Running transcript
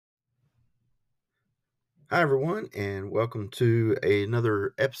Hi, everyone, and welcome to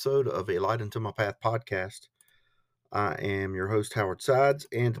another episode of A Light Into My Path podcast. I am your host, Howard Sides,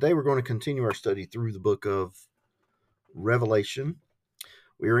 and today we're going to continue our study through the book of Revelation.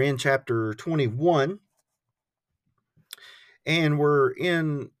 We are in chapter 21, and we're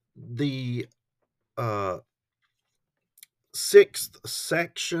in the sixth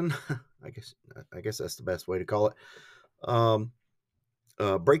section. I guess that's the best way to call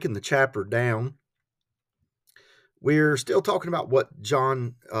it. Breaking the chapter down. We're still talking about what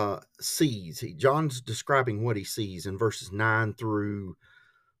John sees. John's describing what he sees in verses 9 through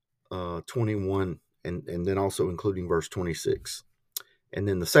 21, and then also including verse 26. And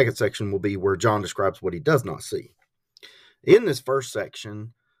then the second section will be where John describes what he does not see. In this first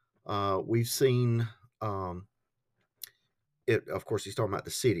section, we've seen it. Of course, he's talking about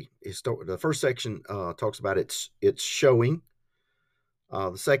the city. The first section talks about its showing.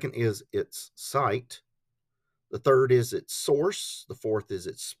 The second is its sight. The third is its source. The fourth is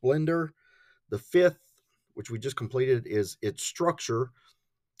its splendor. The fifth, which we just completed, is its structure.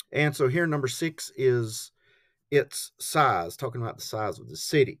 And so here, number 6 is its size, talking about the size of the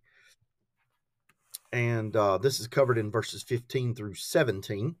city. And this is covered in verses 15 through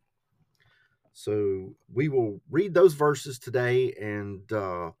 17. So we will read those verses today, and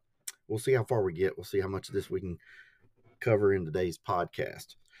we'll see how far we get. We'll see how much of this we can cover in today's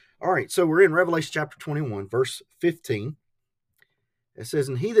podcast. All right, so we're in Revelation chapter 21, verse 15. It says,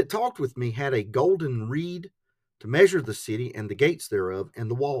 "And he that talked with me had a golden reed to measure the city and the gates thereof and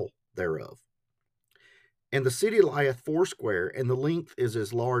the wall thereof. And the city lieth foursquare, and the length is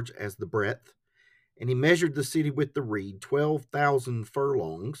as large as the breadth. And he measured the city with the reed, 12,000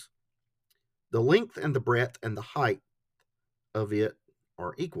 furlongs. The length and the breadth and the height of it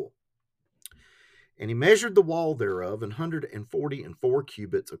are equal. And he measured the wall thereof 144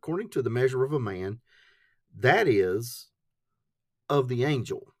 cubits, according to the measure of a man, that is, of the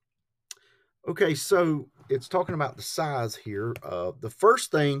angel." Okay, so it's talking about the size here. The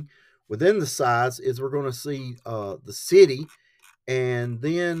first thing within the size is we're going to see the city, and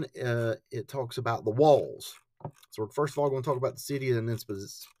then it talks about the walls. So we're first of all going to talk about the city, and then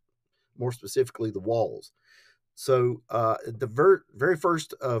more specifically the walls. So the very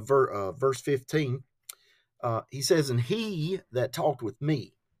first verse 15, he says, "And he that talked with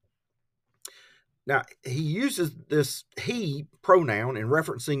me." Now, he uses this he pronoun in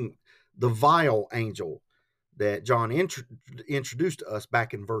referencing the vial angel that John introduced to us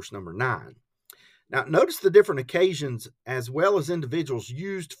back in verse number 9. Now, notice the different occasions as well as individuals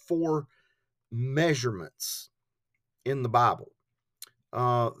used for measurements in the Bible.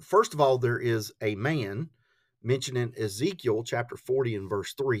 First of all, there is a man mentioned in Ezekiel chapter 40 and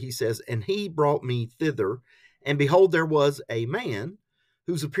verse 3. He says, "And he brought me thither, and behold, there was a man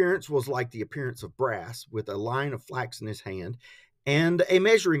whose appearance was like the appearance of brass, with a line of flax in his hand, and a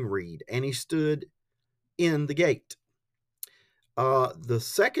measuring reed, and he stood in the gate." The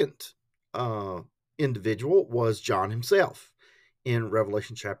second individual was John himself in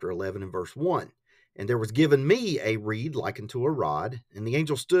Revelation chapter 11 and verse 1. "And there was given me a reed like unto a rod, and the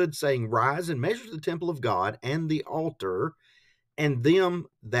angel stood, saying, Rise and measure the temple of God and the altar, and them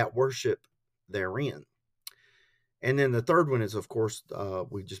that worship therein." And then the third one is, of course,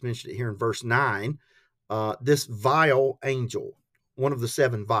 we just mentioned it here in verse 9, this vial angel, one of the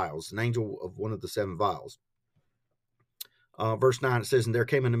 7 vials, an angel of one of the 7 vials. Verse 9, it says, "And there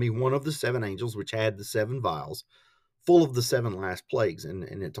came unto me one of the 7 angels, which had the 7 vials, full of the 7 last plagues." And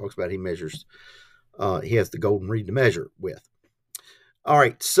it talks about he measures, he has the golden reed to measure with. All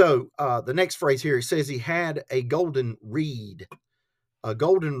right, so the next phrase here, it says he had a golden reed. A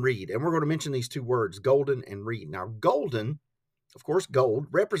golden reed. And we're going to mention these 2 words, golden and reed. Now, golden, of course, gold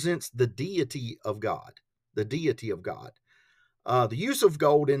represents the deity of God. The deity of God. The use of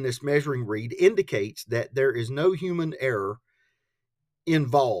gold in this measuring reed indicates that there is no human error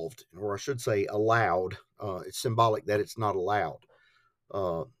involved, or I should say allowed. It's symbolic that it's not allowed.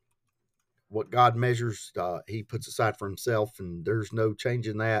 What God measures, he puts aside for himself, and there's no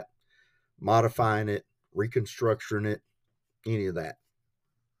changing that, modifying it, reconstructing it, any of that.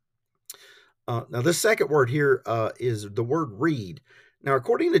 Now, this second word here is the word reed. Now,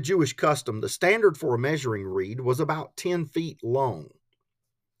 according to Jewish custom, the standard for a measuring reed was about 10 feet long.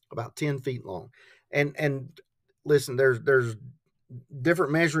 About 10 feet long. And listen, there's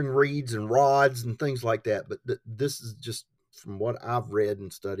different measuring reeds and rods and things like that, but this is just from what I've read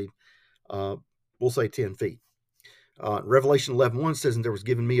and studied. We'll say 10 feet. Revelation 11:1 says, "And there was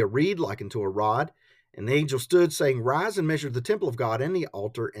given me a reed like unto a rod, and the angel stood, saying, Rise and measure the temple of God and the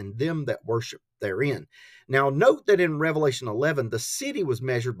altar, and them that worship therein." Now, note that in Revelation 11, the city was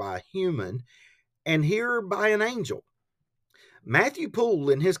measured by a human, and here by an angel. Matthew Poole,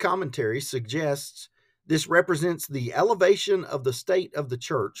 in his commentary, suggests this represents the elevation of the state of the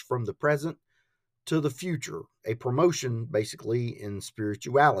church from the present to the future, a promotion basically in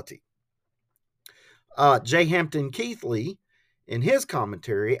spirituality. J. Hampton Keathley, in his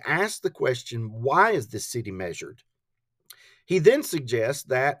commentary, asked the question, why is this city measured? He then suggests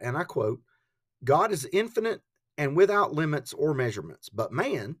that, and I quote, God is infinite and without limits or measurements, but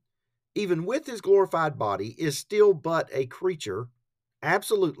man, even with his glorified body, is still but a creature,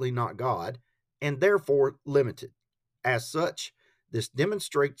 absolutely not God, and therefore limited. As such, this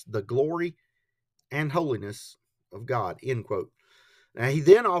demonstrates the glory and holiness of God, end quote. Now, he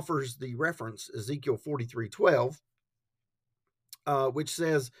then offers the reference, Ezekiel 43:12, which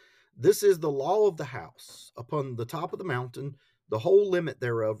says, this is the law of the house. Upon the top of the mountain, the whole limit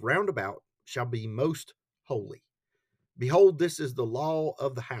thereof round about shall be most holy. Behold, this is the law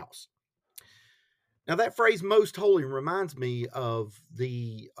of the house. Now, that phrase most holy reminds me of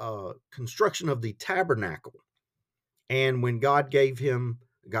the construction of the tabernacle. And when God gave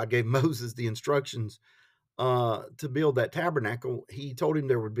Moses the instructions to build that tabernacle, he told him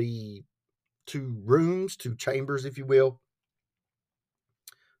there would be two rooms, two chambers, if you will.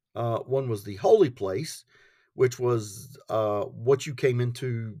 One was the holy place, which was what you came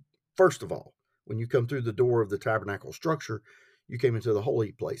into first of all. When you come through the door of the tabernacle structure, you came into the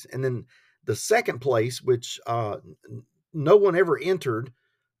holy place. And then the second place, which no one ever entered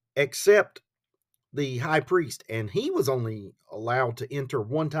except the high priest, and he was only allowed to enter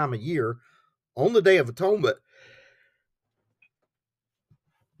one time a year on the Day of Atonement.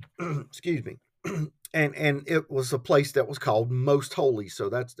 Excuse me. And it was a place that was called most holy. So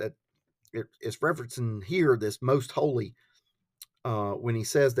it's referencing here this most holy when he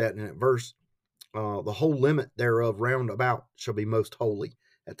says that in that verse, the whole limit thereof round about shall be most holy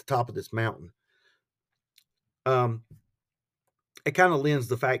at the top of this mountain. It kind of lends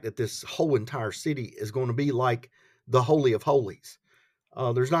the fact that this whole entire city is going to be like the Holy of Holies.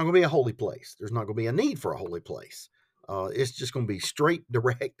 There's not going to be a holy place. There's not going to be a need for a holy place. It's just going to be straight,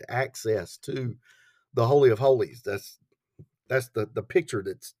 direct access to the Holy of Holies. That's the picture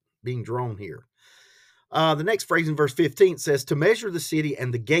that's being drawn here. The next phrase in verse 15 says, to measure the city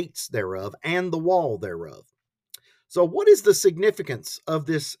and the gates thereof and the wall thereof. So what is the significance of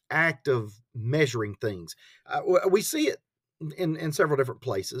this act of measuring things? We see it in several different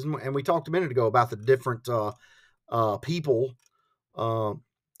places. And we talked a minute ago about the different people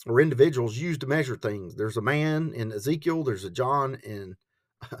or individuals used to measure things. There's a man in Ezekiel. There's a John in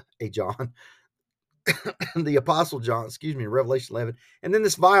the Apostle John, Revelation 11. And then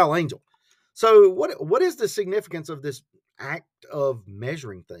this vile angel. So what is the significance of this act of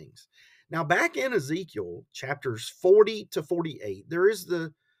measuring things? Now, back in Ezekiel chapters 40 to 48, there is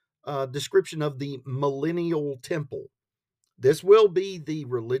the description of the millennial temple. This will be the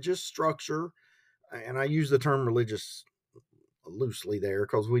religious structure, and I use the term religious loosely there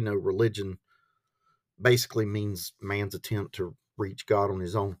because we know religion basically means man's attempt to reach God on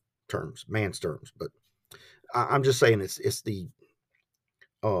his own terms, man's terms. But I'm just saying it's the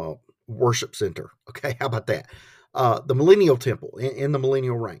worship center. Okay, how about that? The millennial temple in the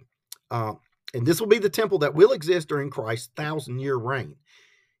millennial reign. And this will be the temple that will exist during Christ's 1,000-year reign.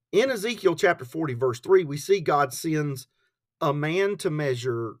 In Ezekiel chapter 40, verse 3, we see God sends a man to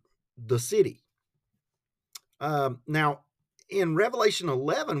measure the city. Now, in Revelation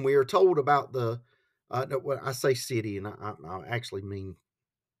 11, we are told about I say city, and I actually mean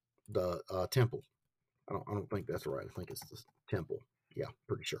the temple. I don't think that's right. I think it's the temple. Yeah,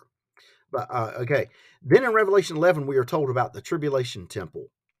 pretty sure. But okay. Then in Revelation 11, we are told about the tribulation temple.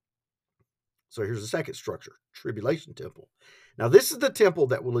 So here's the second structure, tribulation temple. Now, this is the temple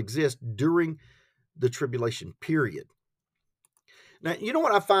that will exist during the tribulation period. Now, you know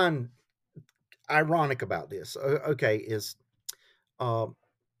what I find ironic about this, okay, is now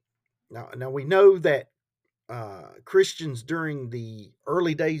we know that Christians during the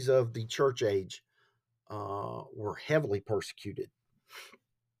early days of the church age were heavily persecuted.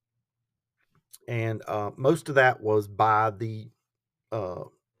 And most of that was by the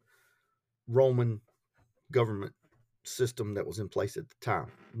Roman government system that was in place at the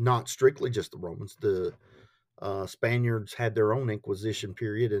time. Not strictly just the Romans. The Spaniards had their own Inquisition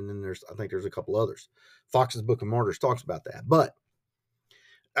period, and then I think there's a couple others. Fox's Book of Martyrs talks about that. But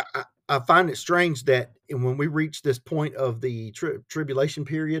I find it strange that when we reach this point of the tribulation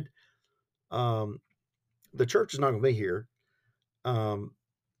period, the church is not going to be here. But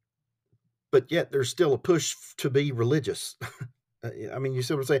yet there's still a push to be religious. I mean, you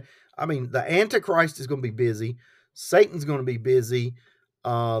see what I'm saying? I mean, the Antichrist is going to be busy. Satan's going to be busy.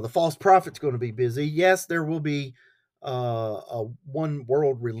 The false prophet's going to be busy. Yes, there will be a one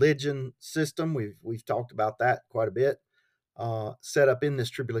world religion system. We've talked about that quite a bit. Set up in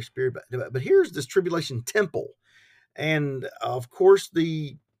this tribulation period, but here's this tribulation temple, and of course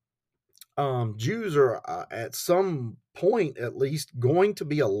the Jews are at some point at least going to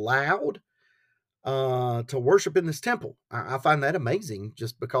be allowed to worship in this temple. I find that amazing,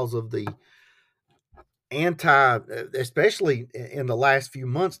 just because of the especially in the last few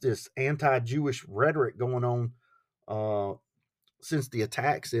months, this anti-Jewish rhetoric going on uh, since the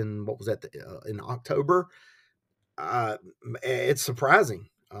attacks in what was that in October. It's surprising,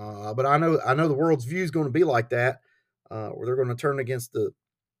 but I know the world's view is going to be like that, where they're going to turn against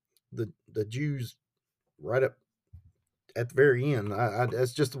the Jews right up at the very end.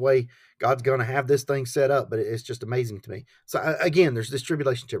 That's just the way God's going to have this thing set up, but it's just amazing to me. So again, there's this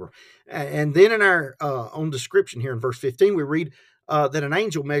tribulation temple, and then in our own description here in verse 15, we read that an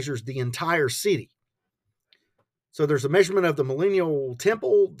angel measures the entire city. So there's a measurement of the millennial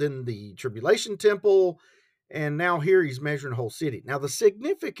temple, then the tribulation temple, and now here he's measuring the whole city. Now the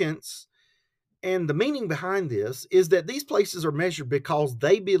significance and the meaning behind this is that these places are measured because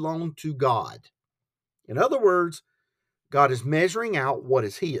they belong to God. In other words, God is measuring out what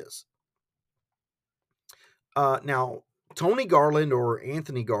is his. Now, Tony Garland, or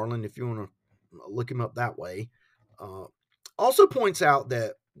Anthony Garland, if you want to look him up that way, also points out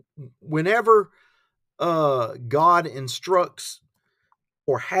that whenever God instructs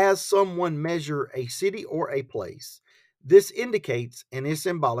or has someone measure a city or a place, this indicates and is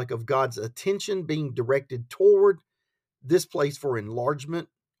symbolic of God's attention being directed toward this place for enlargement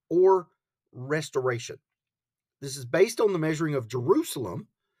or restoration. This is based on the measuring of Jerusalem,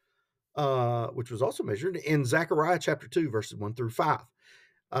 which was also measured in Zechariah chapter 2, verses 1 through 5.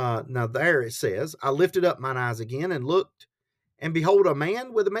 Now there it says, I lifted up mine eyes again and looked, and behold, a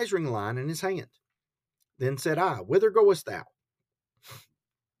man with a measuring line in his hand. Then said I, whither goest thou?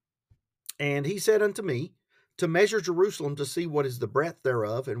 And he said unto me, to measure Jerusalem, to see what is the breadth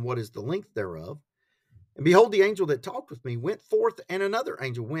thereof, and what is the length thereof. And behold, the angel that talked with me went forth, and another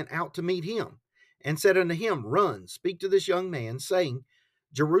angel went out to meet him, and said unto him, run, speak to this young man, saying,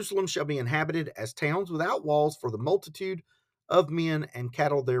 Jerusalem shall be inhabited as towns without walls for the multitude of men and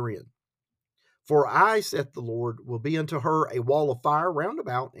cattle therein. For I, saith the Lord, will be unto her a wall of fire round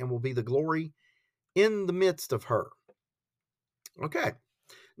about, and will be the glory in the midst of her. Okay.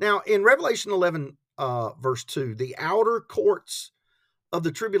 Now, in Revelation 11, verse 2, the outer courts of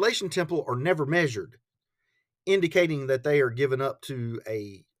the tribulation temple are never measured, indicating that they are given up to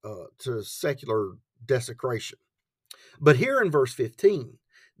to secular desecration. But here in verse 15,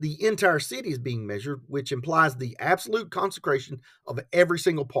 the entire city is being measured, which implies the absolute consecration of every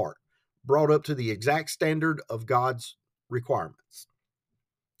single part, brought up to the exact standard of God's requirements.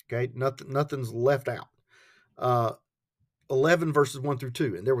 Okay, nothing's left out. 11 verses 1 through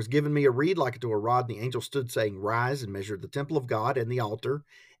 2. And there was given me a reed like unto a rod, and the angel stood, saying, rise and measure the temple of God and the altar,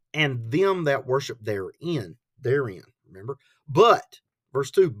 and them that worship therein. Remember? But,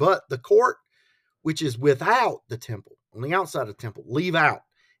 verse 2, but the court which is without the temple, on the outside of the temple, leave out,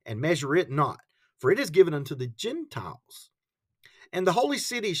 and measure it not, for it is given unto the Gentiles. And the holy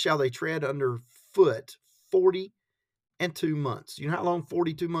city shall they tread under foot 42 months. You know how long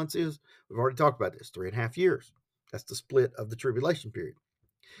 42 months is? We've already talked about this, 3.5 years. That's the split of the tribulation period.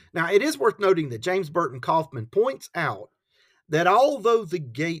 Now, it is worth noting that James Burton Kaufman points out that although the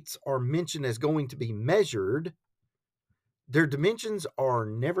gates are mentioned as going to be measured, their dimensions are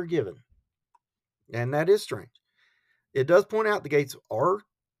never given. And that is strange. It does point out the gates are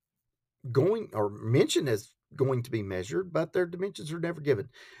going or mentioned as going to be measured, but their dimensions are never given.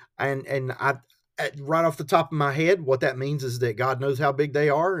 And I right off the top of my head, what that means is that God knows how big they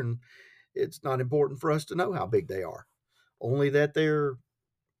are, and it's not important for us to know how big they are, only that they're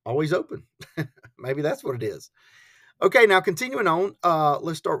always open. Maybe that's what it is. Okay, now continuing on,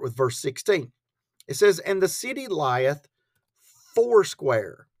 let's start with verse 16. It says, and the city lieth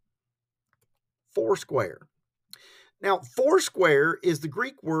foursquare. Foursquare. Now, foursquare is the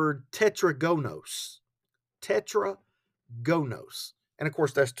Greek word tetragonos. Tetragonos. And of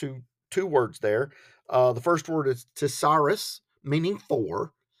course, that's two words there. The first word is thesaurus, meaning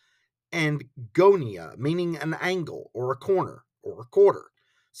four, and gonia, meaning an angle or a corner or a quarter.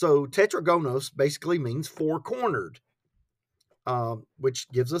 So tetragonos basically means four-cornered, which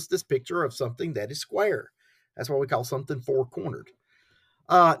gives us this picture of something that is square. That's why we call something four-cornered.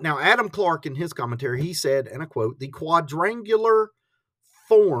 Now, Adam Clarke, in his commentary, he said, and I quote, the quadrangular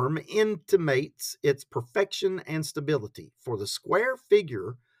form intimates its perfection and stability, for the square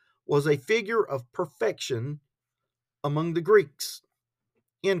figure was a figure of perfection among the Greeks.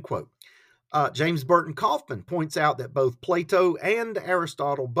 End quote. James Burton Kaufman points out that both Plato and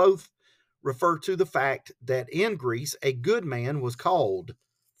Aristotle both refer to the fact that in Greece, a good man was called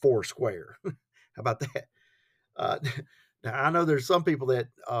Foursquare. How about that? Now, I know there's some people that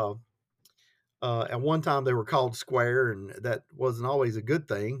at one time they were called square, and that wasn't always a good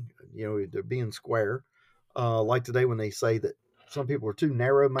thing, they're being square. Like today when they say that some people are too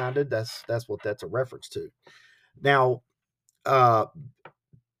narrow-minded, that's what that's a reference to. Now, I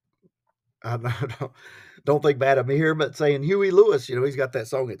don't think bad of me here, but saying Huey Lewis, he's got that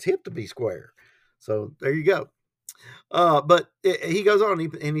song, It's Hip to Be Square. So there you go. But he goes on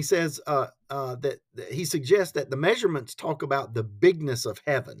and he says that he suggests that the measurements talk about the bigness of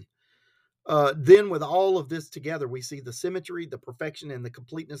heaven. Then with all of this together, we see the symmetry, the perfection, and the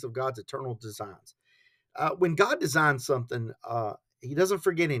completeness of God's eternal designs. When God designs something, he doesn't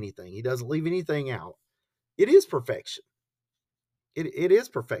forget anything. He doesn't leave anything out. It is perfection. It is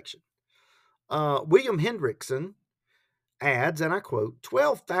perfection. William Hendrickson adds, and I quote,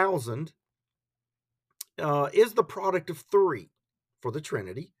 12,000 is the product of 3 for the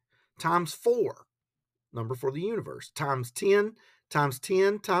Trinity, times 4, number for the universe, times 10, times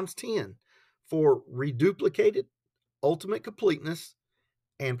 10, times 10, for reduplicated, ultimate completeness,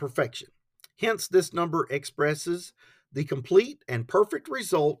 and perfection. Hence, this number expresses the complete and perfect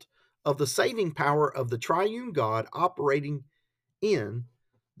result of the saving power of the triune God operating in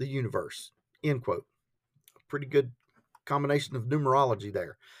the universe. End quote. Pretty good combination of numerology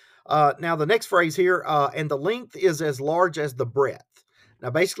there. Now, the next phrase here, and the length is as large as the breadth.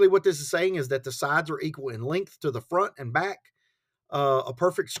 Now, basically what this is saying is that the sides are equal in length to the front and back, a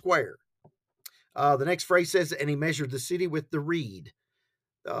perfect square. The next phrase says, and he measured the city with the reed.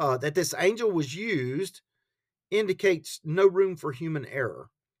 That this angel was used indicates no room for human error.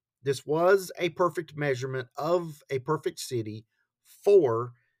 This was a perfect measurement of a perfect city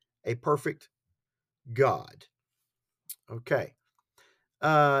for a perfect God. Okay.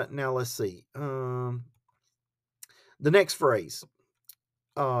 Now let's see. The next phrase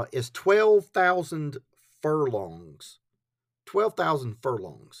is 12,000 furlongs. 12,000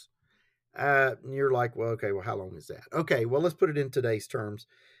 furlongs. You're like, well, okay, well, how long is that? Okay, well, let's put it in today's terms,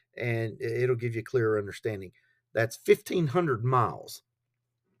 and it'll give you a clearer understanding. That's 1,500 miles.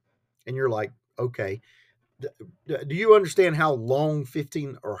 And you're like, okay, do you understand how long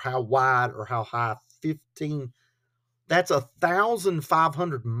 15 or how wide or how high 15? That's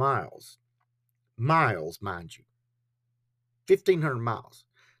 1,500 miles. Miles, mind you. 1,500 miles.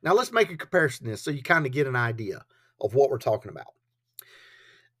 Now, let's make a comparison to this so you kind of get an idea of what we're talking about.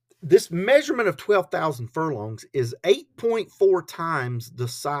 This measurement of 12,000 furlongs is 8.4 times the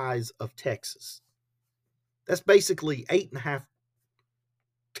size of Texas. That's basically 8.5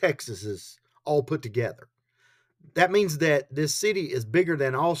 Texases all put together. That means that this city is bigger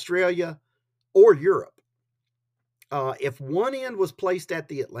than Australia or Europe. If one end was placed at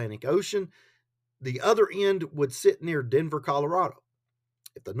the Atlantic Ocean, the other end would sit near Denver, Colorado.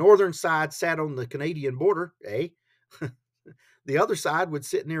 If the northern side sat on the Canadian border, the other side would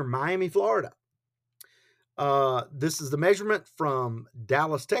sit near Miami, Florida. This is the measurement from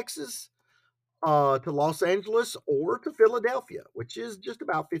Dallas, Texas, to Los Angeles or to Philadelphia, which is just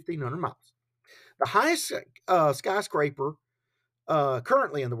about 1,500 miles. The highest skyscraper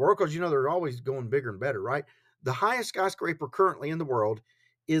currently in the world, because they're always going bigger and better, right? The highest skyscraper currently in the world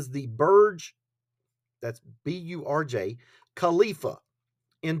is the Burj, that's B-U-R-J, Khalifa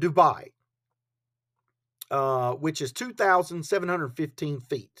in Dubai, which is 2,715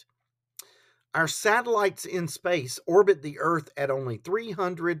 feet. Our satellites in space orbit the Earth at only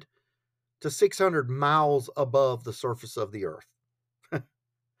 300 to 600 miles above the surface of the Earth.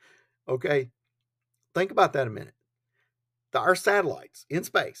 Okay, think about that a minute. Our satellites in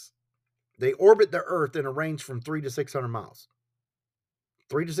space, they orbit the Earth in a range from 300 to 600 miles.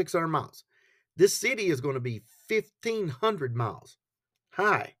 300 to 600 miles. This city is going to be 1,500 miles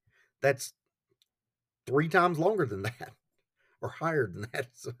high. That's 3 times longer than that, or higher than that.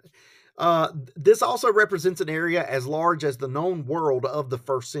 This also represents an area as large as the known world of the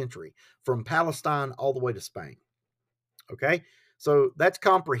first century, from Palestine all the way to Spain. Okay, so that's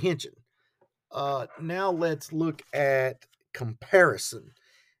comprehension. Now let's look at comparison.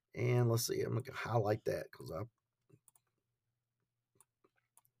 And let's see, I'm going to highlight that because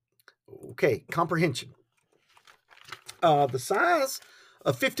okay, comprehension. The size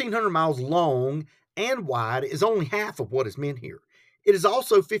of 1,500 miles long and wide is only half of what is meant here. It is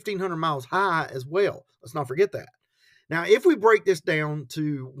also 1,500 miles high as well. Let's not forget that. Now, if we break this down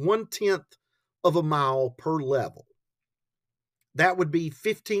to 1/10 of a mile per level, that would be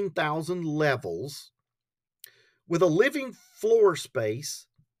 15,000 levels with a living floor space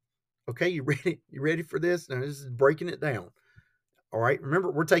Okay, you ready? You ready for this? Now, this is breaking it down. All right, remember,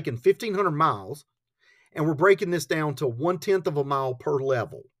 we're taking 1,500 miles, and we're breaking this down to 1/10 of a mile per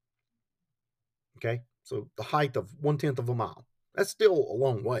level. Okay, so the height of 1/10 of a mile. That's still a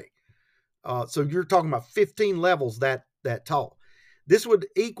long way. So you're talking about 15 levels that tall. This would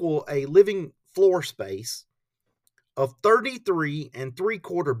equal a living floor space of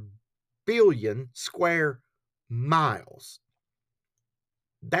 33.75 billion square miles.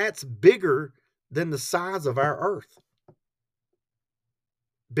 That's bigger than the size of our Earth.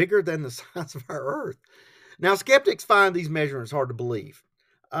 Bigger than the size of our Earth. Now, skeptics find these measurements hard to believe.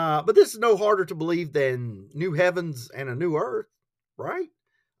 But this is no harder to believe than new heavens and a new earth, right?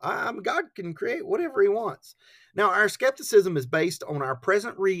 God can create whatever he wants. Now, our skepticism is based on our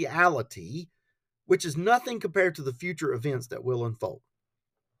present reality, which is nothing compared to the future events that will unfold.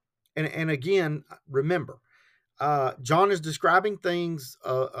 And again, remember, John is describing things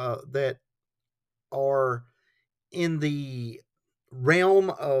that are in the realm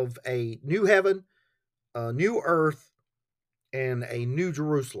of a new heaven, a new earth, and a new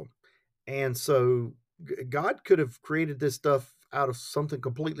Jerusalem. And so God could have created this stuff out of something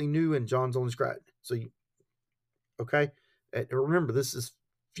completely new, and John's only described. So, okay, remember, this is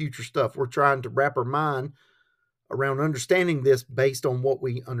future stuff. We're trying to wrap our mind around understanding this based on what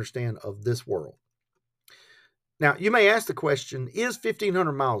we understand of this world. Now, you may ask the question, is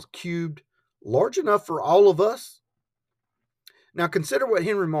 1,500 miles cubed large enough for all of us? Now, consider what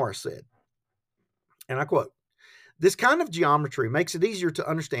Henry Morris said, and I quote, "This kind of geometry makes it easier to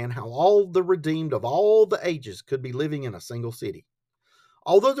understand how all the redeemed of all the ages could be living in a single city.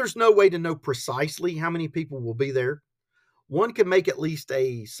 Although there's no way to know precisely how many people will be there, one can make at least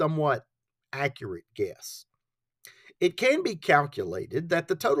a somewhat accurate guess. It can be calculated that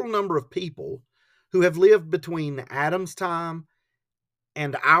the total number of people who have lived between Adam's time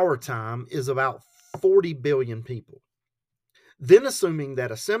and our time is about 40 billion people. Then, assuming that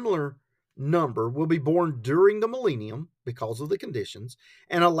a similar number will be born during the millennium because of the conditions,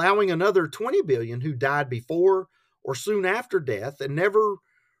 and allowing another 20 billion who died before or soon after death and never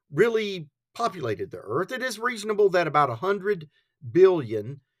really populated the earth, it is reasonable that about 100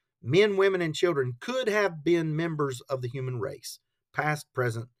 billion men, women, and children could have been members of the human race, past,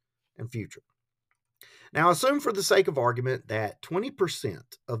 present, and future. Now, assume for the sake of argument that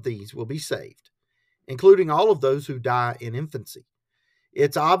 20% of these will be saved, including all of those who die in infancy.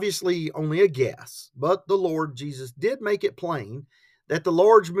 It's obviously only a guess, but the Lord Jesus did make it plain that the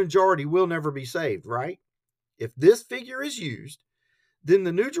large majority will never be saved, right? If this figure is used, then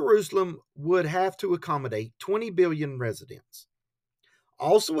the New Jerusalem would have to accommodate 20 billion residents.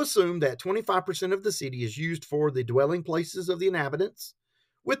 Also assume that 25% of the city is used for the dwelling places of the inhabitants,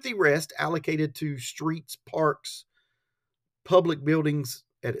 with the rest allocated to streets, parks, public buildings,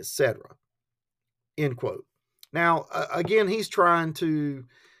 etc. End quote. Now, again, he's trying to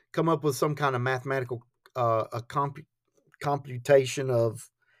come up with some kind of mathematical computation of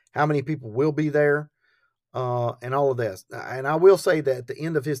how many people will be there and all of this. And I will say that at the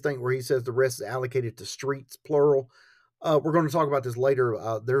end of his thing where he says the rest is allocated to streets, plural, we're going to talk about this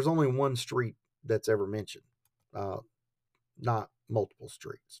later. There's only one street that's ever mentioned, not multiple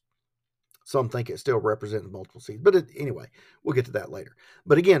streets. Some think it still represents multiple seeds. But anyway, we'll get to that later.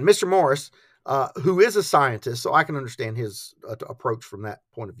 But again, Mr. Morris, who is a scientist, so I can understand his approach from that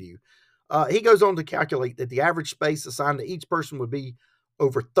point of view, he goes on to calculate that the average space assigned to each person would be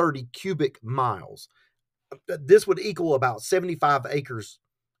over 30 cubic miles. This would equal about 75 acres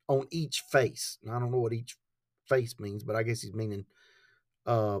on each face. Now, I don't know what each face means, but I guess he's meaning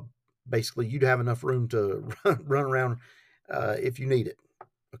basically you'd have enough room to run around if you need it.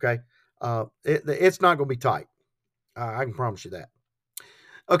 Okay? It's not going to be tight. I can promise you that.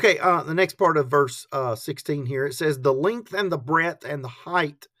 Okay, the next part of verse 16 here, it says, the length and the breadth and the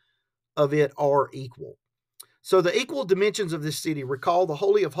height of it are equal. So the equal dimensions of this city recall the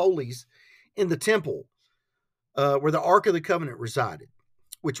Holy of Holies in the temple where the Ark of the Covenant resided,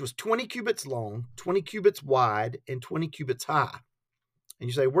 which was 20 cubits long, 20 cubits wide, and 20 cubits high. And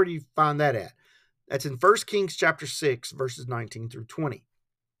you say, where do you find that at? That's in 1 Kings chapter 6, verses 19 through 20.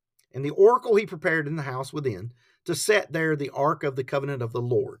 And the oracle he prepared in the house within to set there the ark of the covenant of the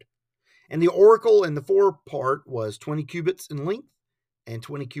Lord. And the oracle in the forepart was 20 cubits in length, and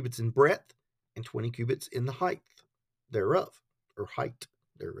 20 cubits in breadth, and 20 cubits in the height thereof, or height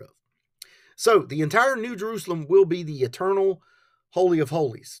thereof. So the entire New Jerusalem will be the eternal Holy of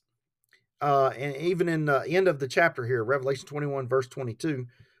Holies. And even in the end of the chapter here, Revelation 21, verse 22,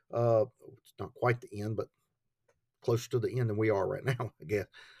 it's not quite the end, but closer to the end than we are right now, I guess.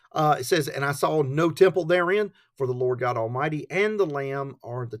 It says, and I saw no temple therein, for the Lord God Almighty and the Lamb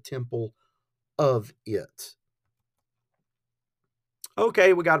are the temple of it.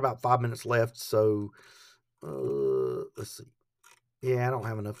 Okay, we got about 5 minutes left, so let's see. Yeah, I don't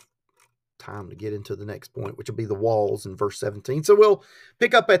have enough time to get into the next point, which will be the walls in verse 17. So we'll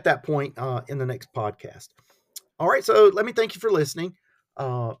pick up at that point in the next podcast. All right, so let me thank you for listening.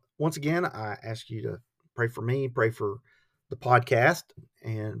 Once again, I ask you to pray for me, pray for the podcast,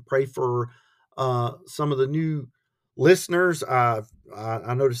 and pray for some of the new listeners. I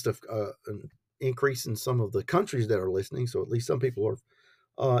noticed an increase in some of the countries that are listening, so at least some people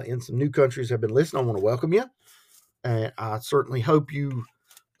are in some new countries have been listening. I want to welcome you, and I certainly hope you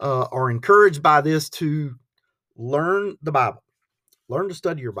are encouraged by this to learn the Bible, learn to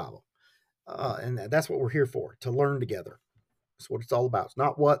study your Bible. And that's what we're here for, to learn together. That's what it's all about. It's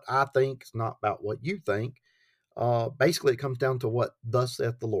not what I think. It's not about what you think. Basically, it comes down to what thus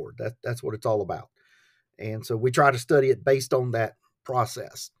saith the Lord. That's what it's all about. And so we try to study it based on that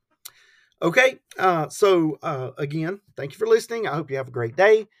process. Okay, so again, thank you for listening. I hope you have a great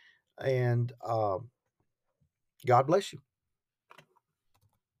day, and God bless you.